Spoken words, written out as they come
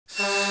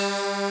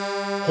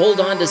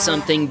Hold on to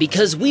something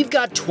because we've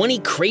got 20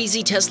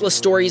 crazy Tesla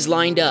stories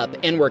lined up,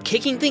 and we're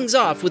kicking things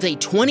off with a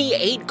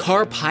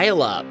 28-car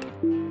pileup.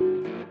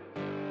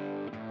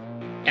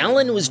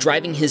 Alan was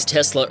driving his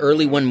Tesla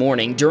early one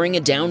morning during a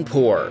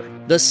downpour.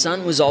 The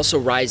sun was also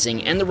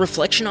rising, and the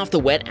reflection off the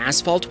wet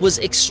asphalt was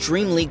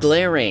extremely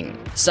glaring.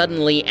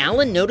 Suddenly,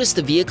 Alan noticed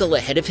the vehicle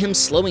ahead of him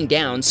slowing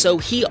down, so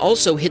he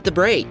also hit the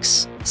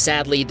brakes.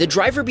 Sadly, the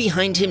driver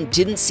behind him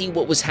didn't see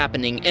what was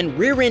happening and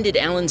rear-ended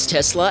Alan's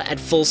Tesla at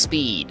full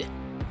speed.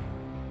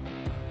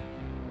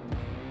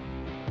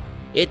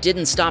 It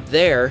didn't stop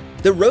there.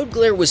 The road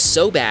glare was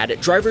so bad,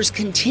 drivers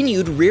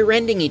continued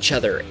rear-ending each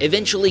other,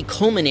 eventually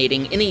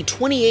culminating in a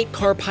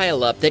 28-car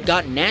pileup that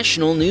got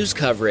national news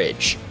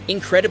coverage.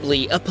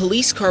 Incredibly, a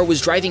police car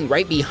was driving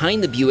right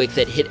behind the Buick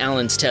that hit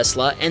Alan's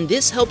Tesla, and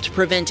this helped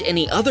prevent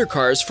any other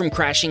cars from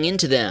crashing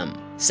into them.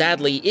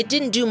 Sadly, it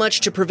didn't do much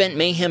to prevent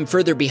mayhem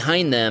further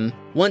behind them.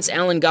 Once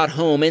Alan got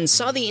home and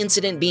saw the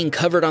incident being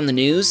covered on the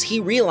news, he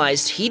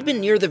realized he'd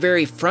been near the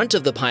very front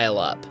of the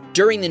pileup.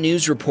 During the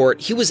news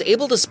report, he was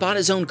able to spot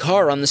his own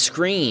car on the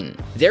screen.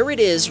 There it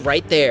is,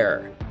 right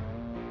there.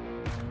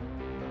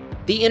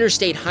 The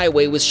interstate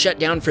highway was shut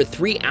down for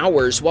 3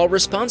 hours while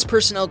response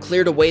personnel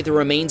cleared away the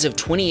remains of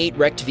 28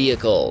 wrecked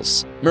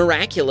vehicles.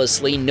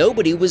 Miraculously,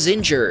 nobody was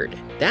injured.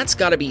 That's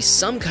gotta be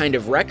some kind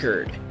of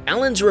record.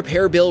 Alan's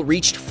repair bill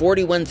reached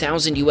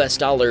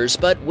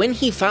 $41,000, but when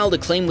he filed a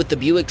claim with the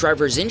Buick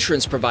driver's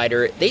insurance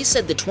provider, they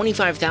said the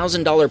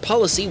 $25,000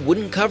 policy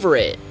wouldn't cover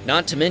it.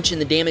 Not to mention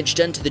the damage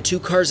done to the 2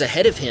 cars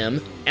ahead of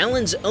him,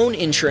 Alan's own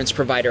insurance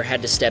provider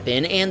had to step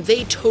in and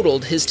they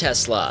totaled his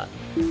Tesla.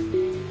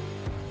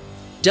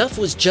 Duff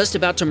was just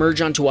about to merge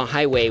onto a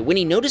highway when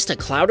he noticed a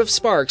cloud of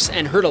sparks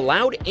and heard a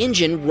loud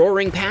engine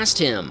roaring past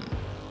him.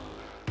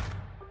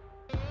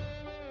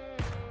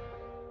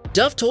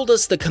 Duff told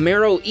us the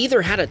Camaro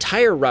either had a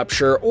tire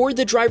rupture or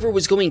the driver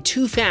was going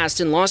too fast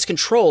and lost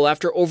control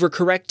after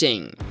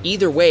overcorrecting.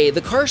 Either way,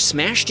 the car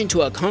smashed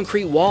into a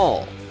concrete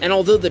wall. And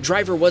although the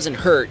driver wasn't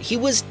hurt, he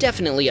was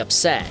definitely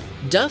upset.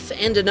 Duff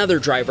and another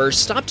driver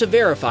stopped to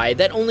verify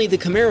that only the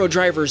Camaro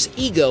driver's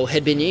ego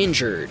had been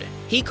injured.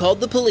 He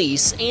called the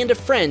police and a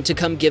friend to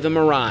come give him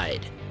a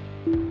ride.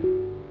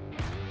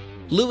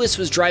 Lewis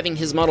was driving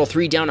his Model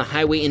 3 down a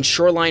highway in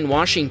Shoreline,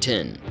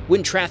 Washington.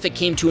 When traffic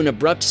came to an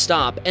abrupt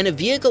stop and a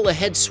vehicle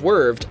ahead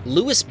swerved,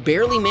 Lewis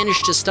barely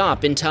managed to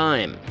stop in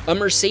time. A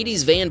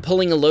Mercedes van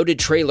pulling a loaded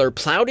trailer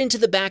plowed into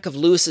the back of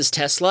Lewis's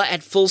Tesla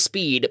at full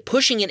speed,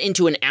 pushing it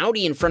into an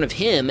Audi in front of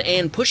him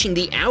and pushing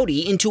the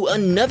Audi into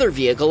another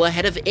vehicle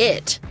ahead of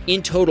it.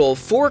 In total,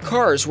 4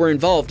 cars were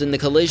involved in the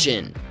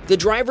collision. The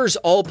drivers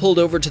all pulled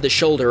over to the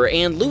shoulder,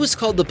 and Lewis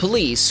called the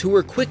police, who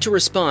were quick to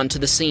respond to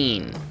the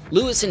scene.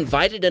 Lewis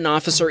invited an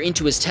officer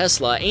into his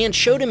Tesla and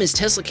showed him his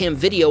Teslacam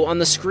video on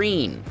the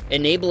screen,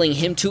 enabling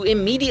him to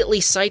immediately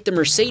cite the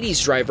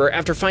Mercedes driver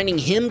after finding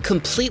him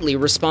completely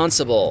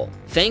responsible.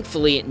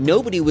 Thankfully,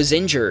 nobody was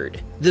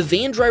injured. The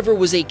van driver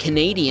was a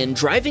Canadian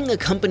driving a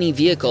company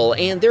vehicle,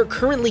 and they're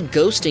currently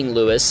ghosting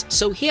Lewis,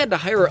 so he had to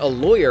hire a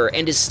lawyer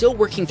and is still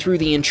working through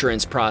the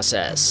insurance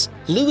process.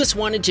 Lewis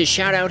wanted to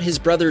shout out his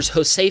brothers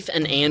Josef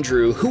and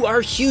Andrew, who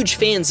are huge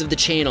fans of the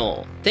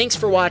channel. Thanks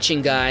for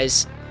watching,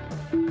 guys.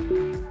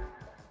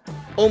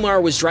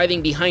 Omar was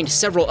driving behind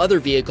several other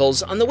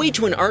vehicles on the way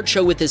to an art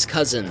show with his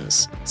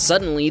cousins.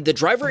 Suddenly, the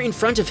driver in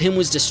front of him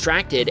was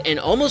distracted and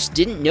almost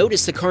didn't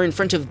notice the car in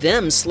front of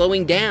them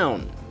slowing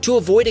down. To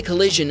avoid a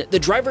collision, the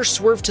driver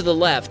swerved to the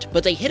left,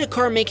 but they hit a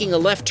car making a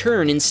left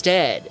turn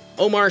instead.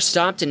 Omar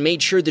stopped and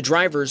made sure the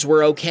drivers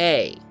were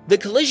okay. The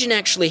collision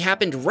actually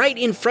happened right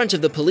in front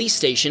of the police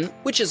station,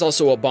 which is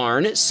also a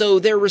barn, so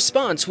their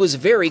response was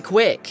very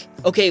quick.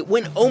 Okay,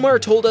 when Omar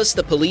told us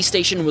the police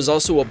station was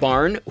also a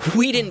barn,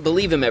 we didn't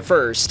believe him at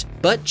first.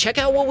 But check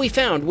out what we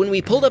found when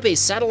we pulled up a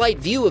satellite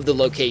view of the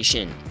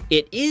location.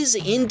 It is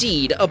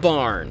indeed a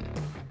barn.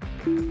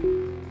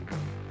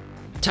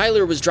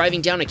 Tyler was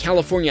driving down a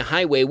California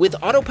highway with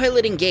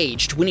autopilot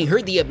engaged when he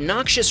heard the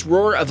obnoxious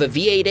roar of a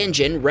V8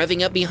 engine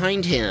revving up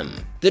behind him.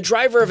 The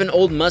driver of an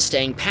old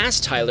Mustang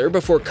passed Tyler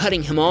before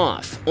cutting him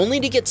off, only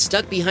to get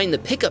stuck behind the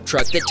pickup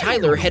truck that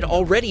Tyler had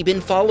already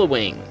been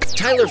following.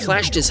 Tyler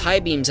flashed his high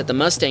beams at the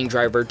Mustang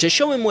driver to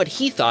show him what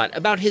he thought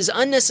about his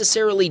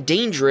unnecessarily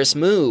dangerous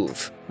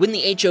move. When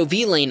the HOV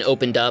lane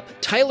opened up,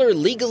 Tyler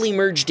legally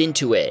merged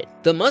into it.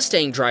 The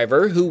Mustang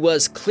driver, who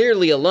was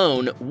clearly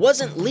alone,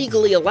 wasn't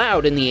legally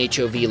allowed in the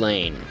HOV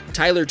lane.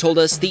 Tyler told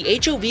us the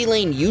HOV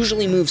lane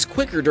usually moves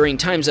quicker during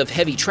times of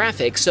heavy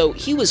traffic, so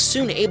he was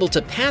soon able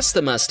to pass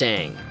the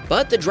Mustang.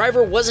 But the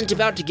driver wasn't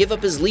about to give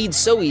up his lead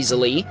so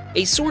easily.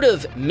 A sort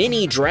of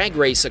mini drag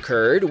race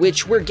occurred,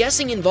 which we're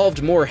guessing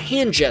involved more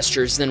hand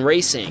gestures than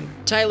racing.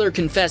 Tyler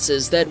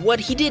confesses that what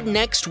he did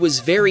next was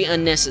very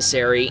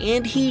unnecessary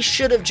and he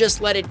should have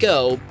just let it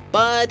go,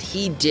 but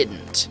he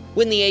didn't.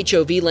 When the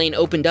HOV lane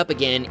opened up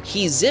again,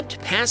 he zipped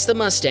past the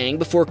Mustang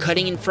before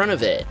cutting in front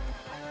of it.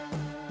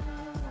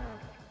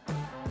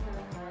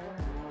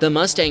 The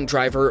Mustang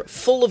driver,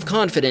 full of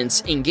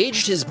confidence,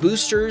 engaged his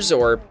boosters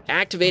or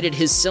activated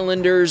his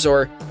cylinders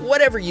or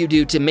whatever you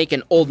do to make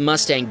an old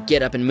Mustang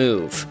get up and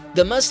move.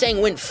 The Mustang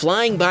went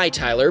flying by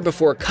Tyler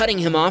before cutting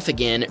him off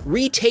again,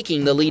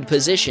 retaking the lead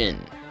position.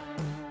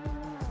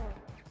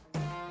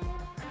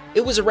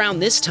 It was around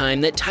this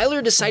time that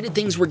Tyler decided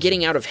things were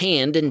getting out of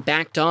hand and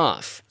backed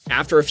off.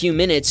 After a few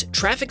minutes,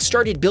 traffic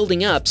started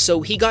building up,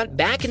 so he got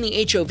back in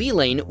the HOV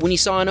lane when he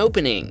saw an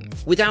opening.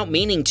 Without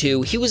meaning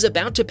to, he was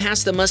about to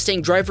pass the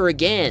Mustang driver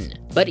again,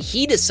 but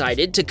he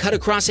decided to cut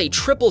across a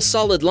triple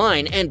solid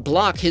line and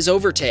block his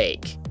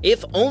overtake.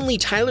 If only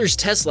Tyler's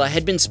Tesla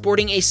had been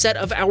sporting a set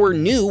of our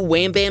new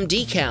Wham Bam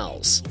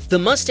decals. The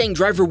Mustang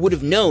driver would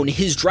have known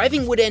his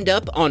driving would end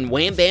up on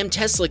Wham Bam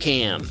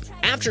Teslacam.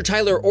 After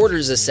Tyler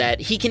orders a set,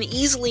 he can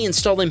easily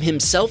install them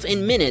himself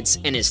in minutes,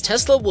 and his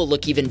Tesla will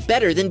look even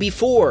better than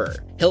before.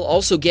 He'll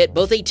also get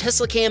both a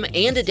Teslacam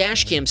and a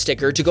Dashcam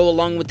sticker to go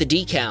along with the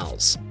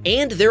decals.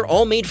 And they're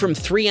all made from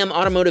 3M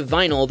automotive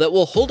vinyl that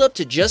will hold up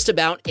to just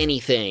about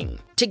anything.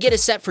 To get a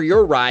set for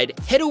your ride,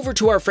 head over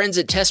to our friends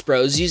at Test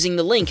Bros using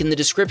the link in the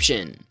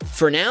description.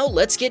 For now,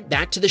 let's get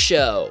back to the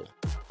show.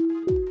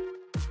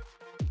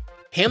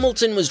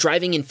 Hamilton was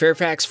driving in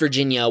Fairfax,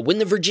 Virginia when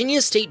the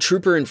Virginia State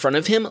Trooper in front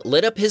of him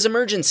lit up his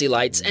emergency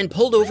lights and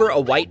pulled over a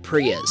white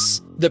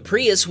Prius. The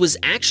Prius was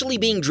actually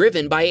being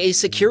driven by a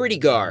security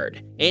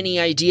guard. Any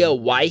idea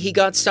why he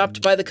got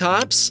stopped by the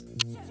cops?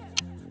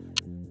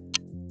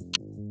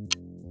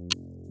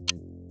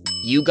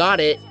 You got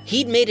it.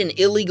 He'd made an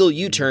illegal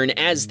U-turn,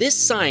 as this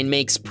sign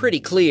makes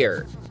pretty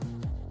clear.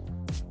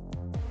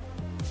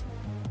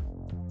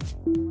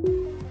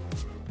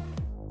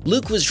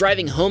 Luke was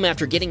driving home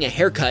after getting a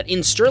haircut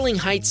in Sterling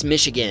Heights,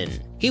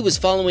 Michigan. He was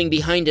following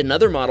behind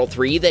another Model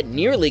 3 that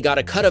nearly got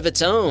a cut of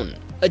its own.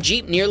 A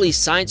Jeep nearly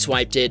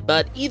sideswiped it,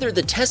 but either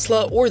the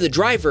Tesla or the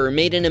driver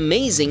made an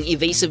amazing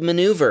evasive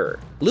maneuver.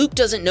 Luke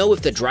doesn't know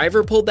if the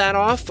driver pulled that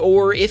off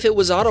or if it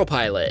was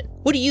autopilot.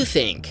 What do you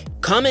think?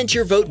 Comment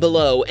your vote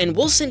below and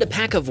we'll send a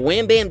pack of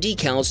Wham Bam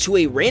decals to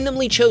a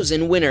randomly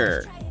chosen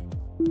winner.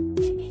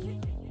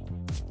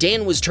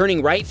 Dan was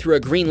turning right through a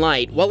green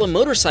light while a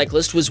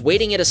motorcyclist was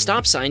waiting at a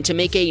stop sign to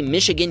make a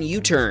Michigan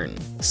U-turn.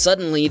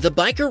 Suddenly, the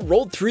biker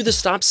rolled through the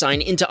stop sign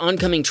into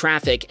oncoming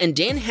traffic, and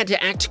Dan had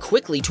to act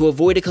quickly to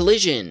avoid a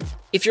collision.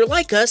 If you're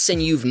like us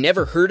and you've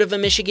never heard of a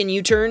Michigan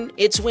U-turn,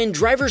 it's when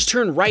drivers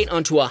turn right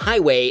onto a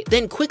highway,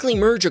 then quickly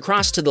merge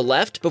across to the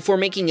left before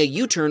making a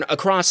U-turn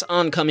across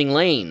oncoming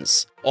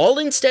lanes. All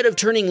instead of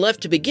turning left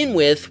to begin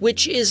with,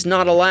 which is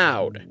not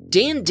allowed.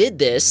 Dan did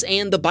this,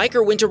 and the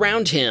biker went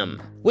around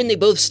him. When they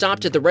both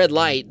stopped at the red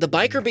light, the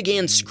biker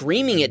began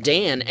screaming at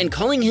Dan and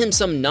calling him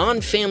some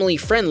non-family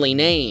friendly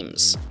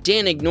names.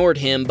 Dan ignored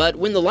him, but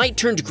when the light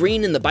turned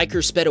green and the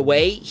biker sped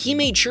away, he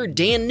made sure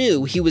Dan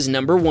knew he was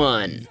number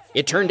one.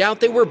 It turned out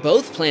they were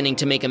both planning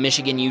to make a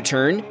Michigan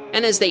U-turn,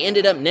 and as they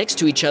ended up next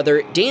to each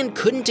other, Dan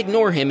couldn't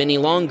ignore him any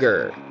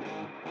longer.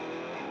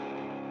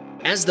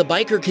 As the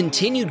biker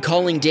continued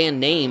calling Dan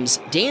names,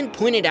 Dan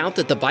pointed out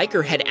that the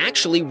biker had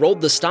actually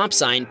rolled the stop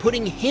sign,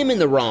 putting him in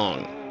the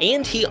wrong.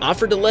 And he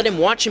offered to let him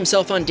watch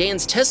himself on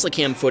Dan's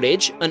Teslacam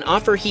footage, an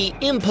offer he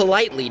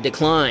impolitely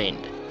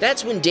declined.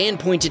 That's when Dan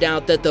pointed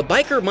out that the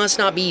biker must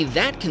not be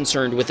that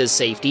concerned with his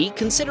safety,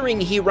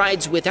 considering he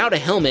rides without a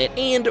helmet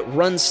and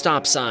runs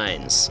stop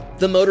signs.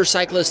 The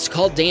motorcyclist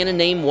called Dan a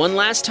name one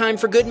last time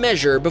for good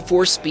measure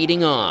before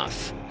speeding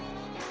off.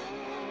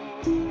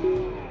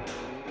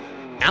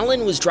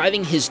 Alan was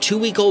driving his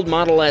 2-week-old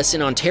Model S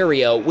in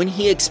Ontario when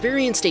he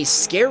experienced a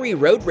scary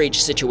road rage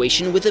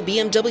situation with a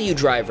BMW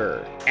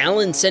driver.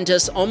 Alan sent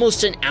us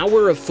almost an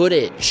hour of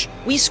footage.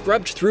 We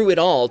scrubbed through it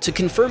all to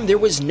confirm there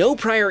was no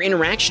prior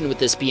interaction with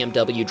this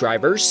BMW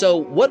driver, so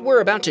what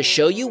we're about to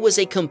show you was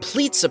a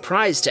complete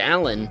surprise to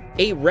Alan.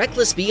 A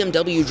reckless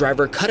BMW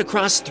driver cut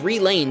across 3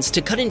 lanes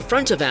to cut in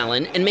front of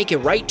Alan and make a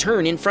right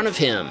turn in front of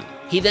him.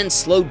 He then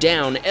slowed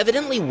down,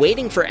 evidently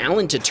waiting for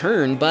Alan to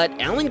turn, but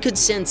Alan could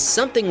sense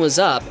something was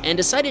up and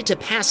decided to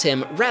pass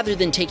him rather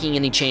than taking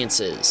any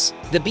chances.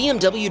 The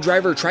BMW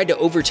driver tried to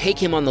overtake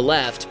him on the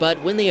left, but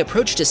when they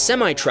approached a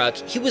semi-truck,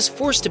 he was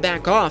forced to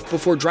back off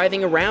before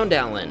driving around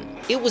Alan.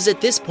 It was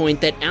at this point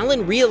that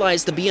Alan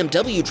realized the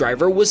BMW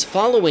driver was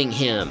following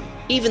him.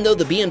 Even though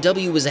the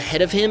BMW was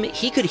ahead of him,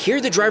 he could hear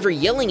the driver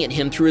yelling at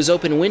him through his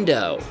open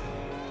window.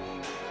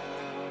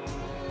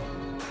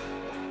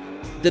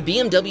 The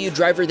BMW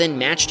driver then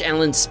matched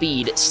Alan's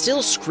speed,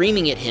 still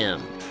screaming at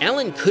him.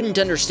 Alan couldn't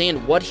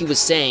understand what he was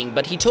saying,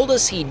 but he told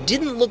us he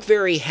didn't look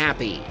very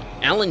happy.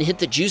 Alan hit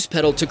the juice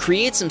pedal to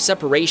create some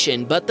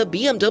separation, but the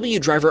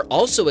BMW driver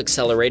also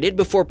accelerated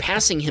before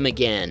passing him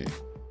again.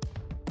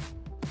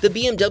 The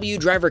BMW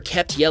driver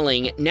kept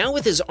yelling, now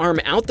with his arm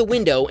out the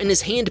window and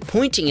his hand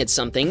pointing at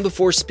something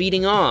before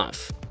speeding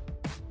off.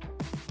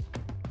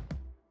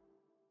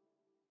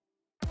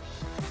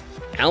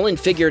 Alan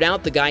figured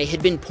out the guy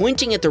had been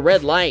pointing at the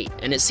red light,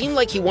 and it seemed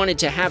like he wanted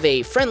to have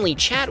a friendly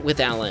chat with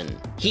Alan.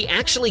 He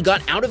actually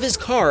got out of his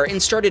car and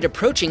started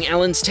approaching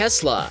Alan's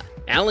Tesla.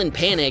 Alan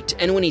panicked,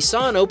 and when he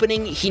saw an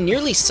opening, he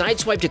nearly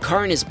sideswiped a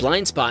car in his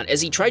blind spot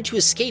as he tried to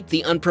escape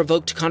the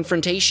unprovoked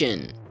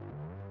confrontation.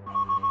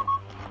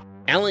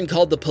 Alan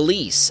called the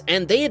police,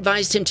 and they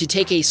advised him to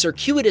take a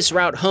circuitous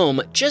route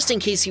home just in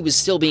case he was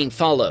still being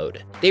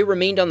followed. They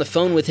remained on the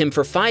phone with him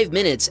for 5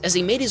 minutes as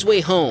he made his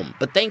way home,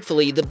 but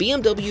thankfully the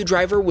BMW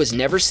driver was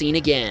never seen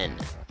again.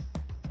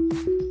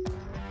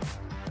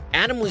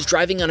 Adam was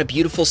driving on a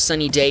beautiful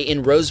sunny day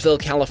in Roseville,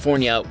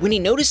 California, when he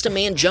noticed a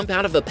man jump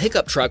out of a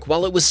pickup truck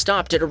while it was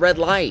stopped at a red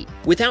light.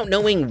 Without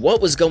knowing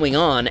what was going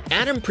on,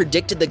 Adam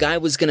predicted the guy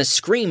was gonna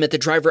scream at the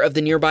driver of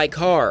the nearby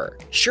car.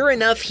 Sure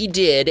enough, he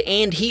did,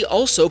 and he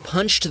also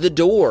punched the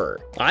door.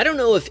 I don't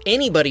know if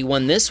anybody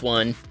won this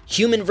one.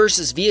 Human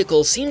versus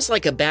vehicle seems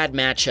like a bad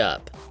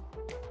matchup.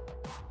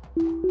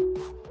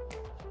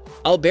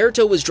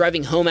 Alberto was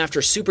driving home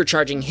after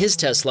supercharging his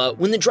Tesla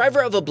when the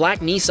driver of a black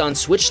Nissan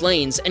switched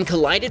lanes and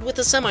collided with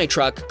a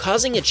semi-truck,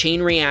 causing a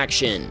chain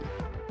reaction.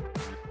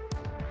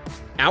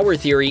 Our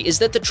theory is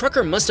that the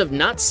trucker must have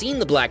not seen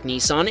the black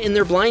Nissan in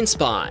their blind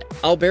spot.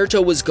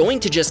 Alberto was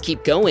going to just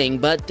keep going,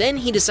 but then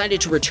he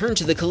decided to return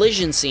to the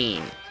collision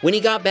scene. When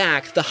he got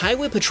back, the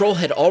highway patrol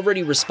had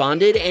already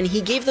responded and he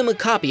gave them a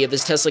copy of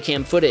his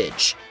Teslacam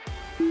footage.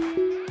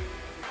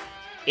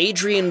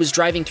 Adrian was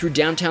driving through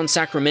downtown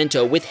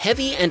Sacramento with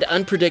heavy and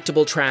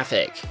unpredictable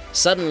traffic.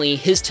 Suddenly,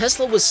 his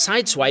Tesla was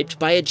sideswiped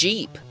by a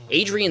Jeep.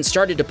 Adrian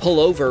started to pull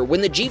over when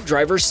the Jeep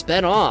driver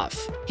sped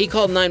off. He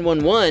called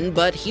 911,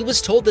 but he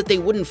was told that they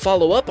wouldn't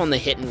follow up on the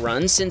hit and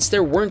run since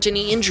there weren't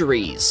any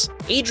injuries.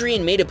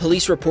 Adrian made a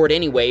police report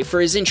anyway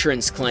for his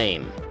insurance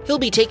claim. He'll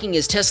be taking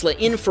his Tesla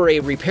in for a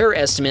repair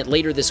estimate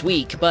later this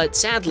week, but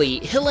sadly,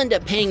 he'll end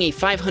up paying a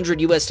 $500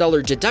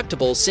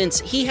 deductible since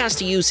he has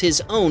to use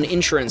his own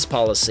insurance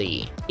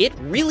policy. It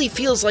really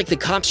feels like the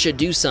cops should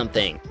do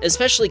something,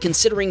 especially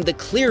considering the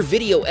clear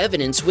video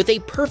evidence with a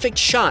perfect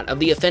shot of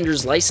the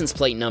offender's license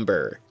plate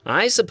number.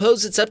 I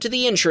suppose it's up to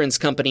the insurance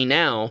company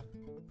now.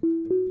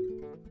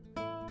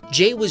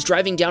 Jay was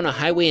driving down a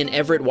highway in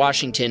Everett,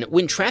 Washington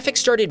when traffic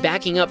started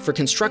backing up for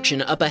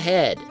construction up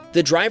ahead.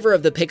 The driver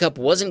of the pickup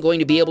wasn't going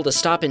to be able to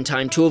stop in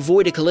time to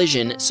avoid a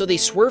collision, so they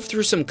swerved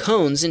through some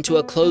cones into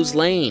a closed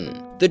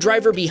lane. The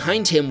driver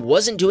behind him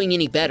wasn't doing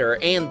any better,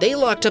 and they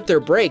locked up their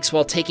brakes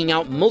while taking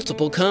out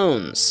multiple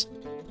cones.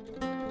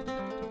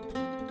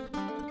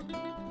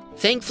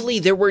 Thankfully,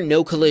 there were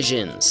no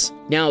collisions.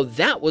 Now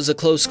that was a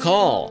close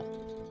call.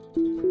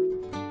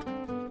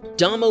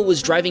 Damo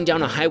was driving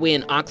down a highway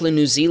in Auckland,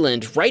 New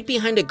Zealand, right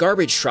behind a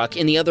garbage truck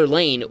in the other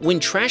lane when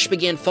trash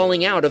began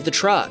falling out of the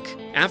truck.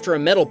 After a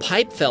metal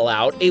pipe fell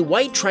out, a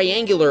white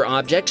triangular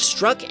object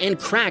struck and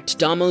cracked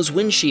Damo's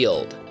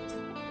windshield.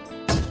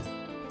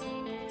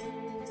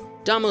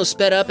 Damo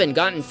sped up and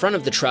got in front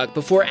of the truck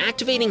before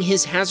activating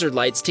his hazard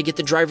lights to get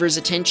the driver's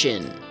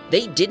attention.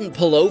 They didn't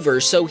pull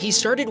over, so he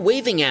started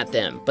waving at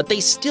them, but they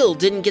still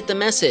didn't get the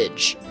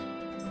message.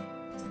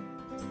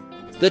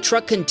 The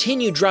truck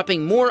continued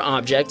dropping more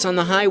objects on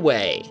the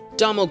highway.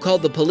 Damo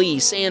called the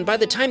police, and by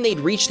the time they'd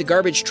reached the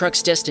garbage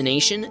truck's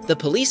destination, the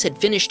police had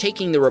finished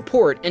taking the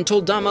report and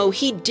told Damo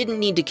he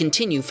didn't need to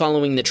continue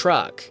following the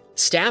truck.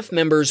 Staff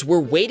members were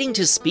waiting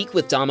to speak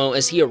with Damo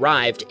as he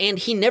arrived, and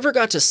he never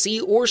got to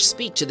see or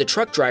speak to the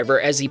truck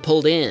driver as he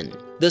pulled in.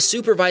 The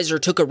supervisor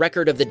took a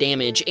record of the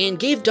damage and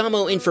gave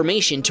Damo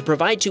information to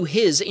provide to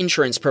his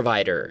insurance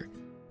provider.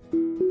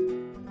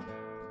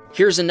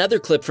 Here's another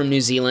clip from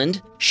New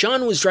Zealand.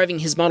 Sean was driving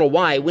his Model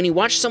Y when he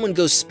watched someone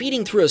go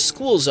speeding through a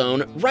school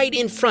zone right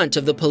in front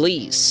of the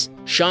police.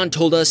 Sean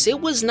told us it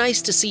was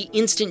nice to see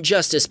instant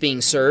justice being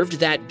served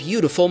that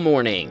beautiful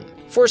morning.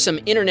 For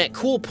some internet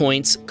cool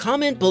points,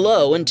 comment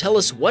below and tell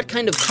us what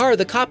kind of car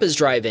the cop is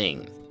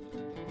driving.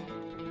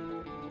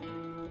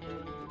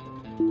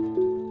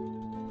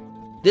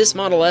 This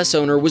Model S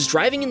owner was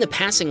driving in the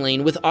passing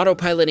lane with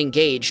autopilot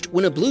engaged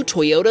when a blue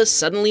Toyota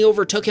suddenly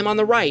overtook him on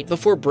the right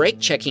before brake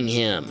checking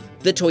him.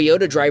 The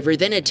Toyota driver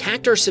then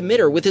attacked our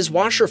submitter with his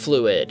washer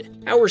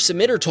fluid. Our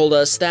submitter told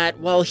us that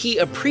while he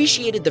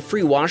appreciated the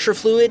free washer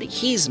fluid,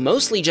 he's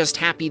mostly just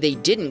happy they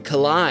didn't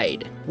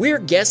collide. We're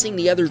guessing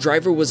the other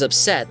driver was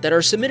upset that our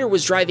submitter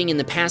was driving in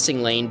the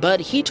passing lane,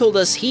 but he told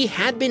us he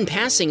had been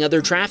passing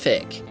other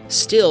traffic.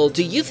 Still,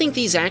 do you think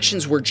these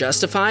actions were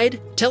justified?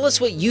 Tell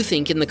us what you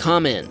think in the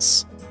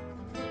comments.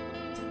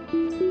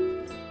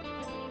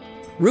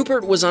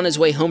 Rupert was on his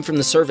way home from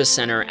the service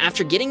center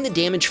after getting the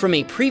damage from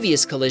a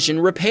previous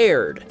collision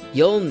repaired.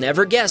 You'll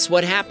never guess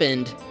what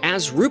happened.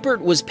 As Rupert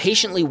was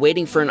patiently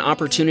waiting for an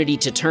opportunity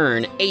to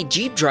turn, a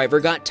Jeep driver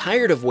got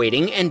tired of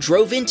waiting and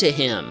drove into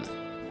him.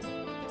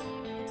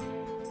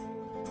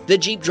 The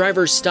Jeep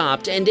driver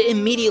stopped and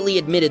immediately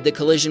admitted the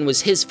collision was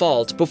his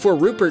fault before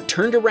Rupert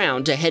turned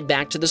around to head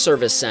back to the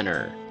service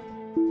center.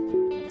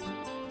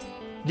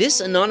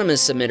 This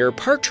anonymous submitter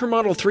parked her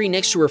Model 3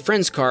 next to her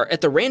friend's car at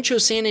the Rancho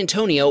San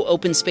Antonio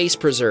Open Space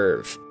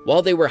Preserve.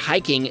 While they were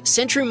hiking,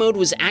 Sentry Mode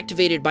was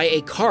activated by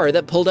a car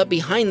that pulled up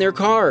behind their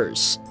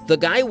cars. The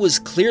guy was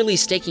clearly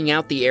staking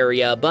out the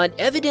area, but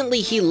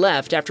evidently he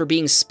left after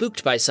being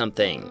spooked by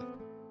something.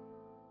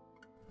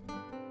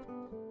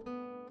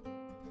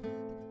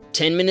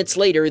 10 minutes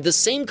later, the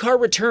same car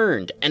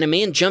returned, and a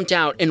man jumped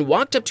out and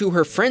walked up to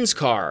her friend's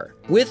car.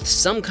 With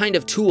some kind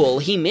of tool,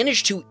 he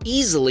managed to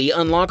easily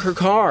unlock her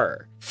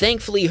car.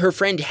 Thankfully, her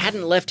friend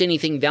hadn't left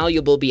anything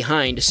valuable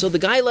behind, so the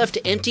guy left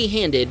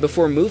empty-handed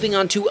before moving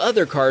on to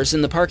other cars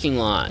in the parking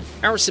lot.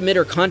 Our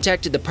submitter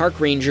contacted the park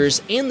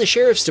rangers and the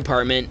sheriff's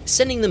department,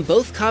 sending them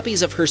both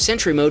copies of her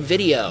Sentry Mode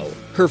video.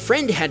 Her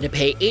friend had to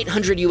pay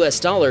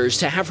 $800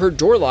 to have her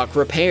door lock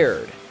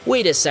repaired.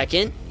 Wait a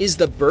second, is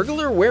the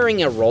burglar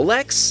wearing a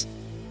Rolex?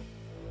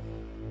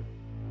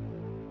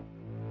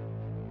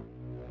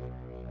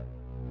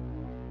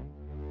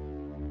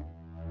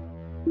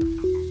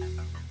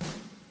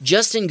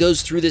 Justin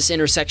goes through this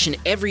intersection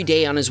every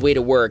day on his way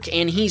to work,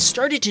 and he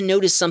started to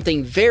notice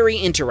something very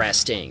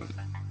interesting.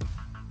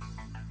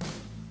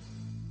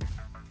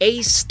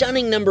 A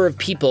stunning number of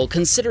people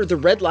consider the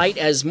red light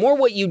as more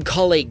what you'd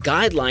call a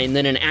guideline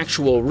than an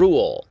actual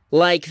rule.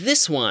 Like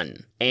this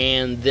one,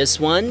 and this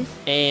one,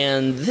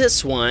 and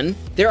this one.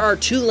 There are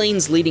 2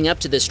 lanes leading up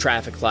to this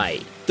traffic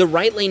light. The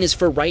right lane is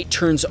for right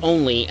turns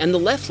only, and the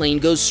left lane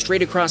goes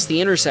straight across the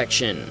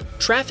intersection.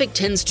 Traffic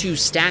tends to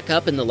stack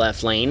up in the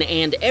left lane,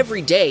 and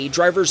every day,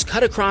 drivers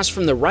cut across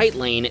from the right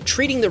lane,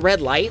 treating the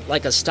red light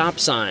like a stop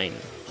sign.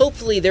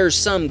 Hopefully there's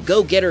some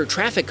go-getter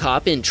traffic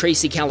cop in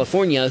Tracy,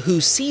 California who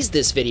sees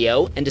this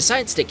video and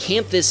decides to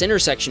camp this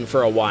intersection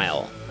for a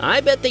while.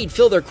 I bet they'd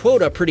fill their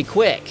quota pretty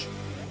quick.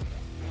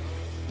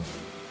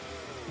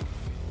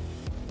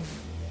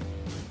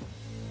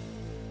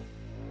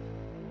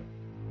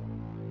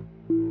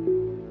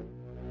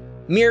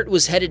 Meert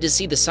was headed to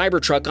see the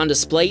Cybertruck on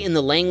display in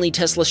the Langley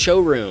Tesla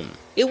showroom.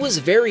 It was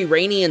very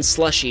rainy and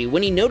slushy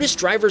when he noticed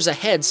drivers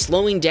ahead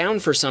slowing down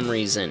for some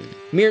reason.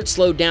 Meert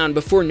slowed down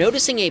before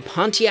noticing a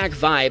Pontiac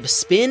Vibe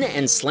spin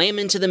and slam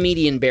into the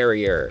median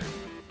barrier.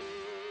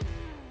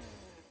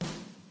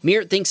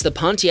 Meert thinks the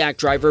Pontiac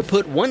driver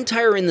put one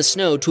tire in the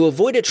snow to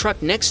avoid a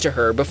truck next to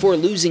her before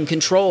losing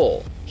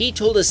control. He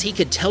told us he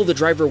could tell the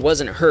driver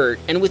wasn't hurt,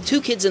 and with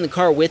 2 kids in the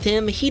car with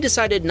him, he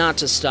decided not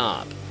to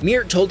stop.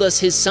 Meert told us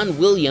his son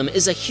William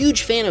is a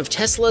huge fan of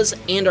Teslas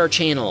and our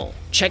channel.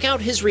 Check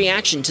out his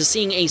reaction to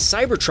seeing a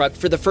Cybertruck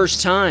for the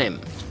first time.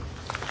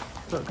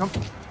 Come.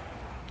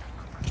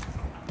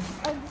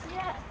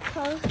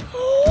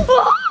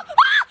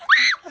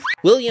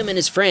 William and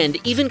his friend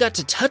even got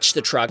to touch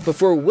the truck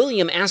before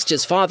William asked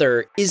his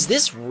father, "Is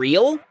this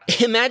real?"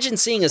 Imagine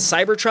seeing a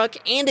Cybertruck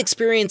and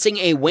experiencing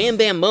a Wham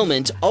Bam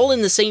moment all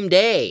in the same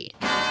day.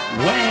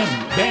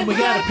 Wham Bam, we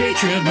got a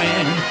Patreon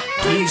man.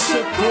 Please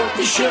support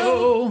the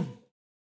show.